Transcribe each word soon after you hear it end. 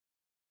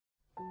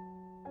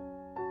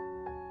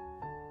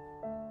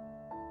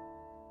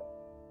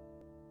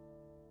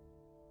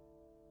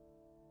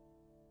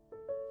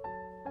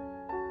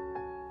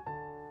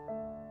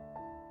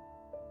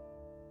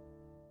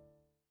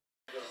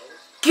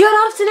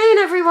Good afternoon,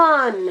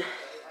 everyone!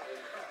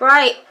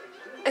 Right,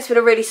 it's been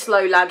a really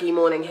slow, laggy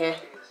morning here.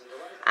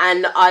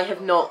 And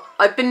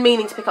I've been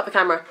meaning to pick up the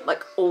camera,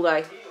 like, all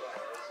day.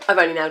 I've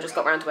only now just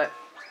got around to it.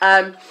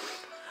 But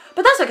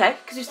that's okay,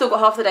 because we've still got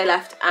half the day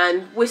left,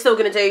 and we're still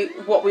going to do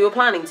what we were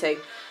planning to.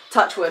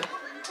 Touch wood.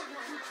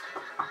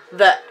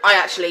 That I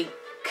actually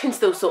can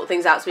still sort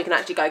things out so we can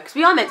actually go, because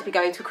we are meant to be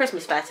going to a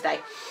Christmas fair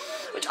today,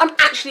 which I'm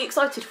actually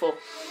excited for.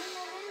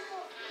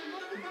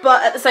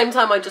 But at the same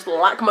time, I just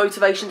lack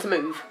motivation to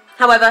move.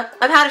 However,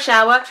 I've had a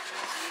shower,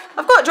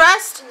 I've got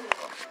dressed,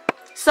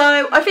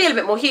 so I feel a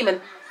bit more human,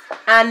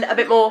 and a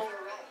bit more,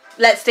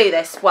 let's do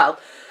this, well,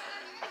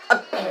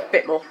 a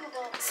bit more.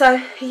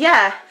 So,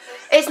 yeah,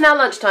 it's now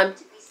lunchtime,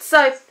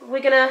 so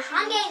we're gonna...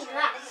 I'm getting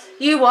dressed.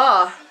 You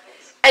are.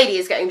 Adi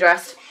is getting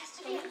dressed.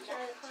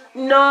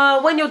 No,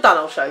 when you're done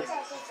I'll show you.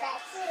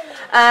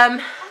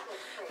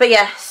 But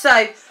yeah,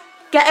 so,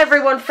 get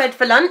everyone fed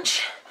for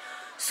lunch,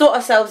 sort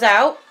ourselves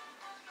out,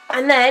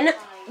 and then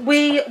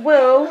we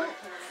will...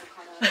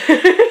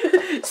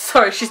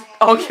 Sorry, she's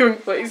arguing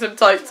putting some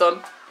tights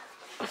on.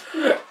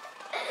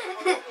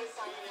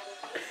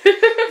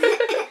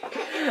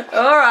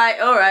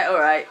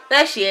 Alright.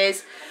 There she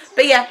is.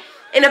 But yeah,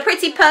 in a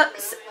pretty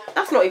that's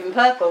not even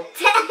purple.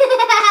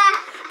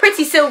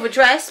 Pretty silver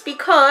dress,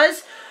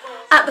 because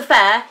at the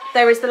fair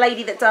there is the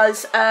lady that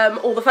does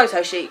all the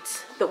photo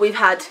shoots that we've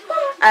had.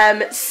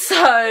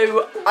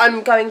 So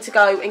I'm going to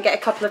go and get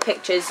a couple of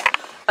pictures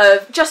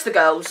of just the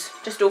girls,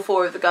 just all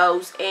four of the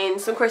girls, in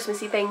some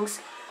Christmassy things,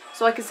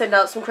 so I can send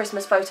out some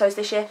Christmas photos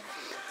this year.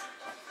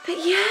 But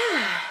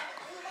yeah,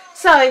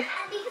 so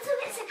Because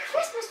it's a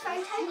Christmas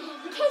photo,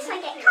 in case I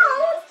get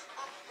cold.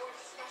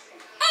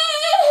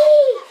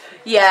 Hey!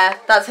 Yeah,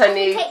 that's her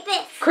new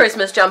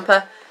Christmas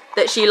jumper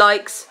that she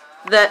likes,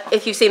 that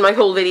if you've seen my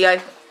haul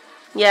video,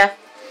 yeah.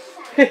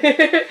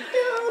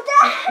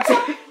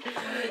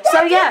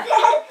 So yeah,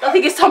 I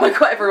think it's time I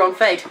got everyone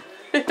fed.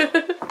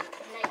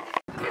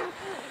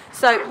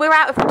 So we're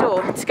out of the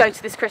door to go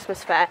to this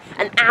Christmas fair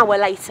an hour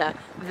later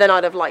than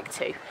I'd have liked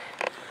to.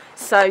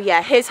 So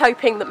yeah, here's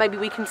hoping that maybe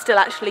we can still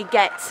actually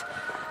get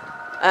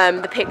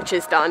the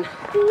pictures done.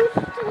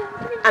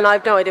 And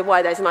I've no idea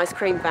why there's an ice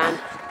cream van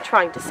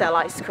trying to sell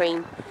ice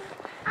cream.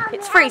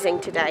 It's freezing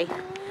today.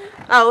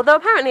 Oh, although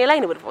apparently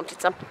Elena would have wanted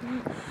some.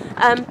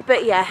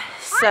 But yeah,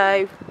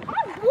 so...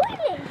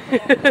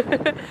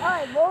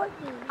 I want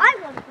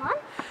one.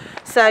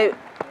 So,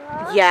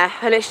 yeah,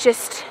 and it's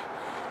just...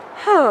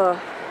 Oh.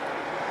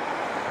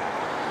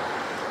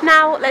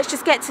 Now, let's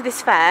just get to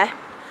this fair,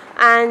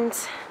 and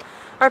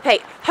I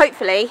repeat,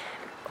 hopefully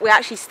we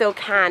actually still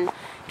can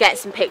get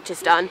some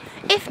pictures done.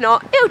 If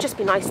not, it'll just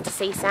be nice to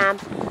see Sam,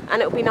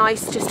 and it'll be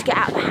nice just to get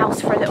out of the house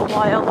for a little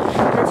while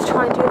and then to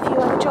try and do a few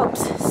other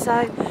jobs.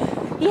 So,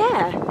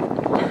 yeah,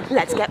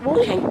 let's get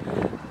walking.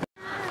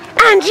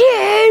 And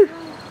you!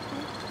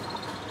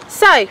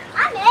 So,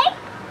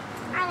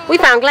 we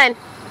found Glenn.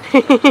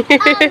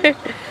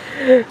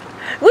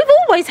 We've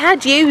always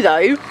had you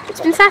though. It's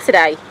been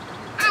Saturday.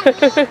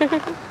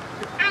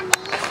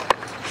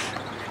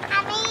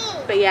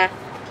 But yeah.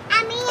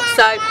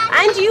 So,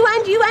 and you.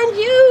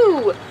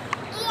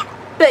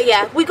 But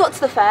yeah, we got to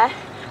the fair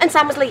and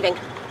Sam was leaving.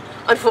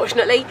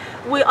 Unfortunately,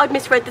 I'd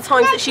misread the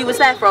times that she was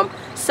there from,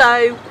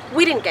 so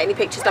we didn't get any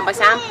pictures done by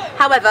Sam.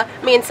 However,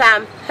 me and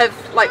Sam have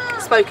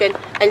spoken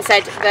and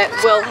said that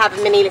we'll have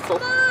a mini little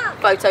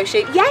photo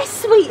shoot. Yes,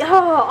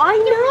 sweetheart, I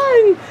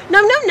know.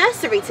 No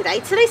nursery today.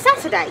 Today's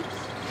Saturday.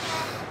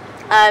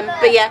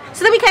 But yeah,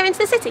 so then we came into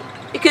the city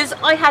because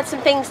I had some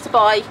things to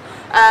buy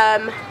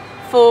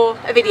for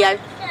a video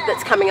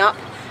that's coming up,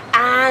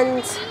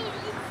 and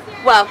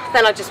well,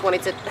 then I just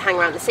wanted to hang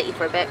around the city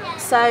for a bit.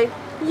 So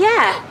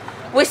yeah,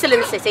 we're still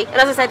in the city, and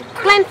as I said,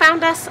 Glenn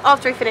found us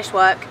after he finished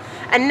work,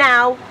 and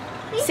now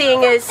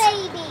seeing as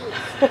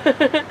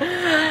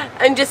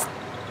and just,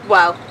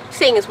 well,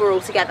 seeing as we're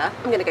all together,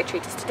 I'm going to go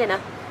treat us to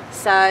dinner.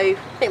 So I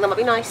think that might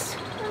be nice.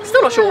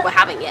 Still not sure what we're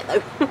having yet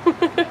though.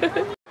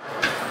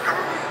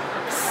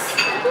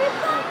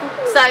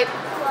 So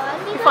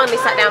we finally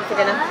sat down for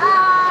dinner.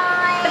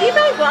 Have you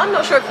made one? I'm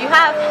not sure if you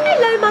have.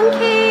 Hello,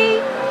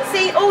 monkey.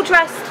 See, all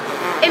dressed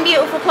in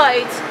beautiful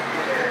clothes,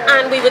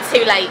 and we were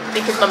too late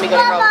because Mummy got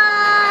it wrong.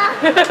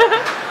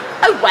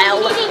 Oh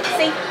well.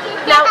 See,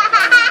 now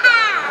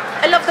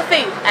I love the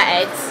food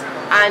at Ed's,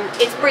 and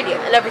it's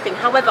brilliant and everything.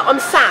 However, I'm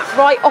sat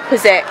right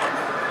opposite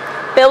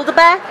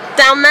Build-A-Bear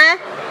down there,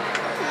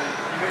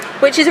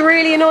 which is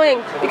really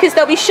annoying because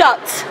they'll be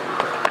shut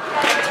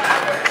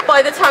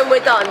by the time we're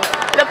done.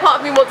 And a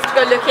part of me wants to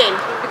go look in,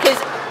 because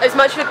as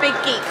much of a big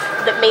geek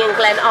that me and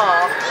Glenn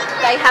are,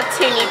 they have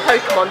 2 new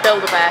Pokemon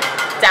Build-A-Bear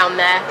down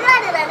there that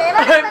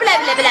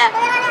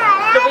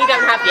we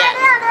don't have yet.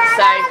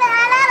 So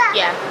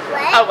yeah,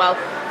 oh well.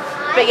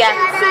 But yeah,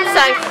 so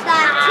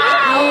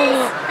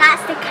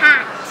That's the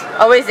cat.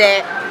 oh, is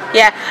it?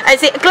 Yeah,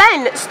 is it?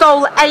 Glenn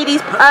stole Adi's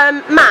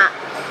mat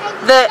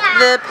that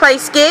the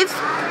place give,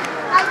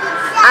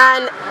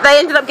 and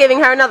they ended up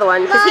giving her another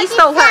one because he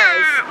stole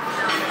hers.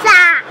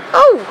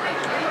 Oh,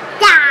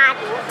 Dad.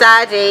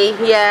 Daddy,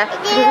 yeah.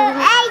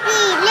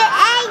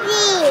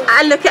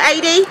 And look at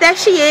Adie, there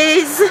she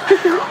is.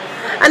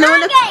 And then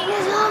we'll look.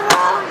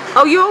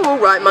 Oh, you're all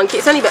right, Monkey.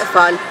 It's only a bit of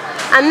fun.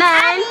 And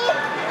then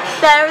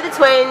there are the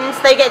twins.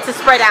 They get to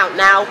spread out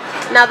now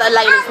that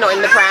Elena's not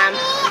in the pram.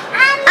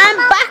 And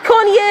back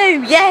on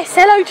you. Yes,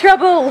 hello,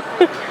 Trouble.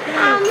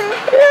 Are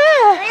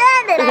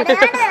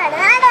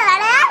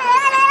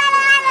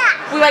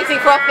we waiting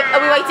for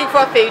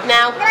our food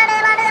now?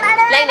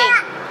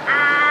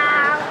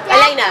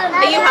 Elena,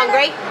 are you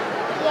hungry?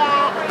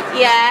 Yeah.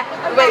 Yeah.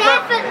 I'm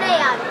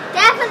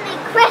definitely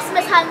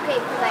Christmas hungry.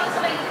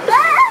 Christmas!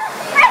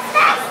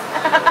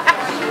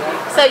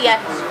 So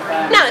yeah,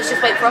 now let's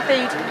just wait for our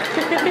food.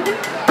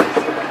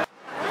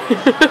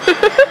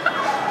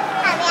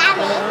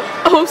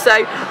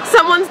 Also,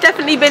 someone's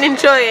definitely been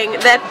enjoying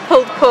their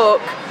pulled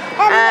pork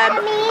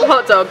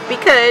hot dog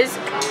because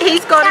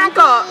he's gone and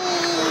got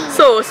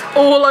sauce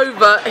all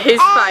over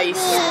his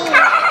face.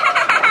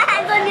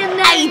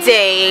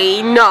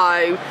 Adie,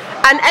 no.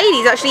 And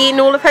Adie's actually eaten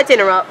all of her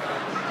dinner up.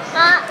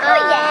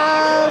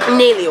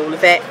 Nearly all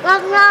of it.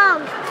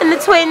 And the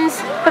twins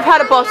have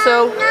had a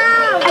bottle.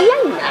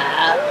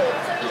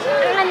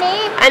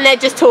 And they're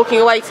just talking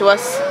away to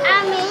us.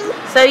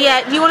 So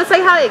yeah, do you want to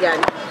say hi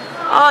again?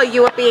 Oh,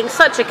 you are being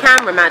such a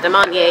camera madam,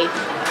 aren't you?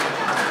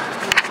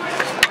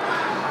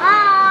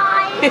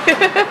 Hi.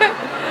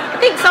 I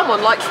think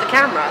someone likes the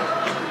camera.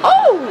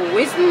 Oh,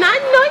 isn't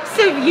that nice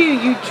of you,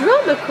 you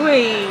drama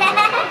queen?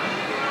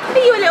 Are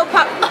you a little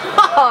pup?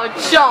 Oh,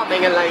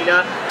 charming,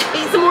 Elena.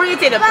 Eat some more of your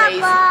dinner,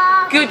 please.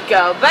 Good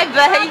girl.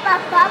 Bye-bye.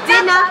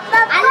 Dinner.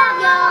 I love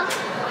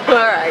you.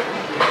 Alright.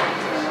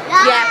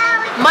 Yeah,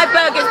 my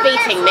burger's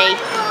beating me.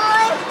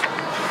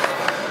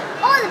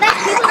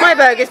 My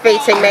burger's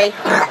beating me.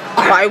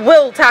 But I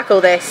will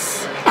tackle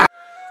this.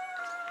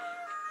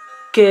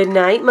 Good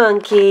night,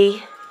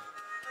 Monkey.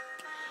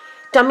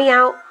 Dummy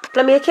out.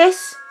 Blow me a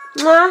kiss.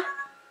 Mwah.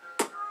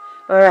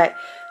 Alright.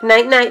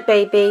 Night, night,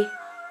 baby.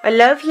 I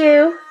love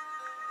you.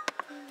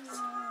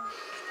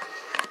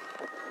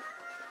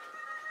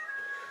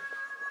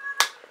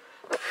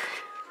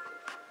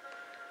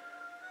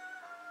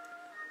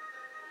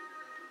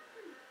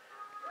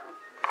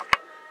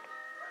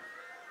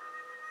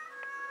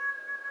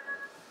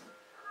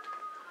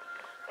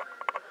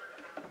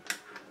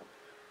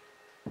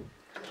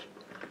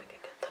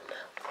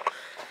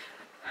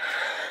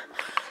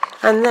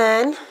 And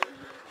then,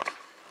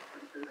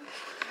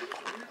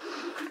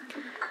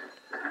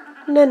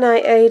 no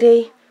night,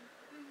 Adie.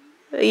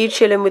 Are you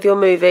chilling with your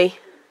movie?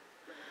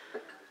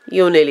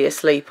 You're nearly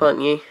asleep,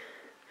 aren't you?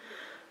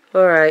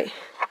 Alright.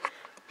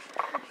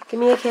 Give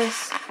me a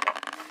kiss.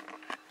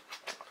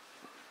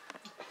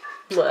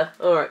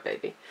 Alright,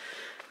 baby.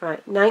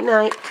 Right, night,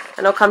 night.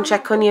 And I'll come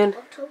check on you.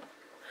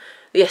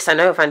 Yes, I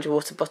know, I found your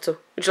water bottle.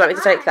 Would you like me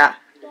to take that?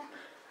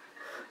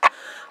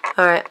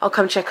 Alright, I'll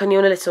come check on you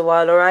in a little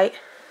while, alright?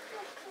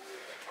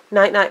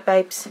 Night, night,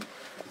 babes.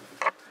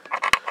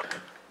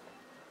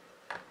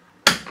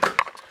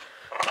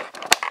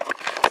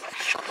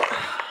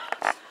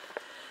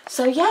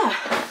 So yeah,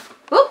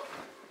 oh,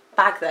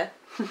 bag there.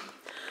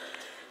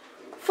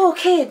 4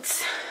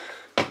 kids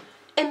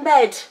in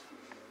bed.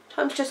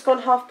 Time's just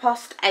gone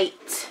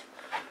 8:30.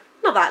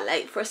 Not that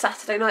late for a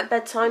Saturday night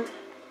bedtime,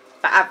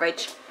 but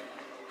average.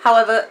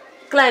 However,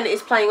 Glenn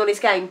is playing on his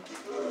game,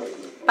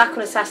 back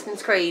on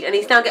Assassin's Creed, and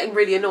he's now getting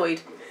really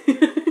annoyed.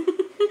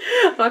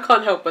 And I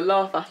can't help but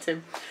laugh at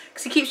him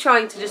because he keeps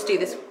trying to just do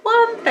this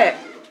one bit.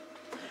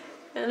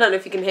 I don't know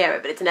if you can hear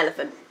it, but it's an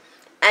elephant,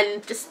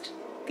 and just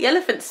the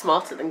elephant's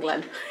smarter than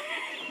Glenn.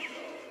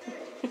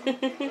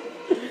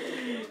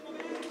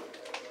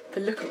 The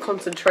look of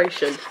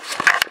concentration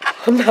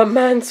on that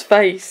man's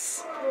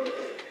face.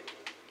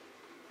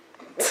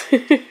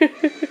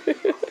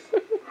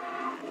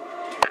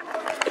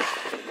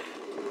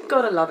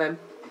 Gotta love him.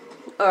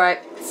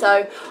 Alright,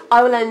 so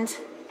I will end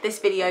this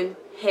video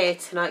here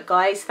tonight,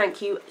 guys.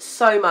 Thank you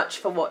so much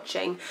for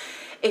watching.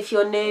 If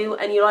you're new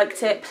and you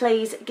liked it,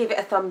 please give it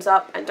a thumbs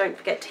up and don't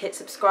forget to hit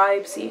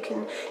subscribe so you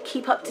can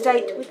keep up to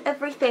date with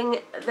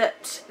everything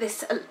that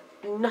this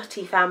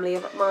nutty family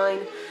of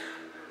mine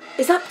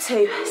is up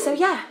to. So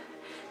yeah,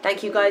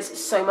 thank you guys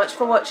so much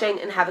for watching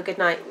and have a good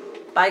night.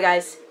 Bye,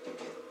 guys.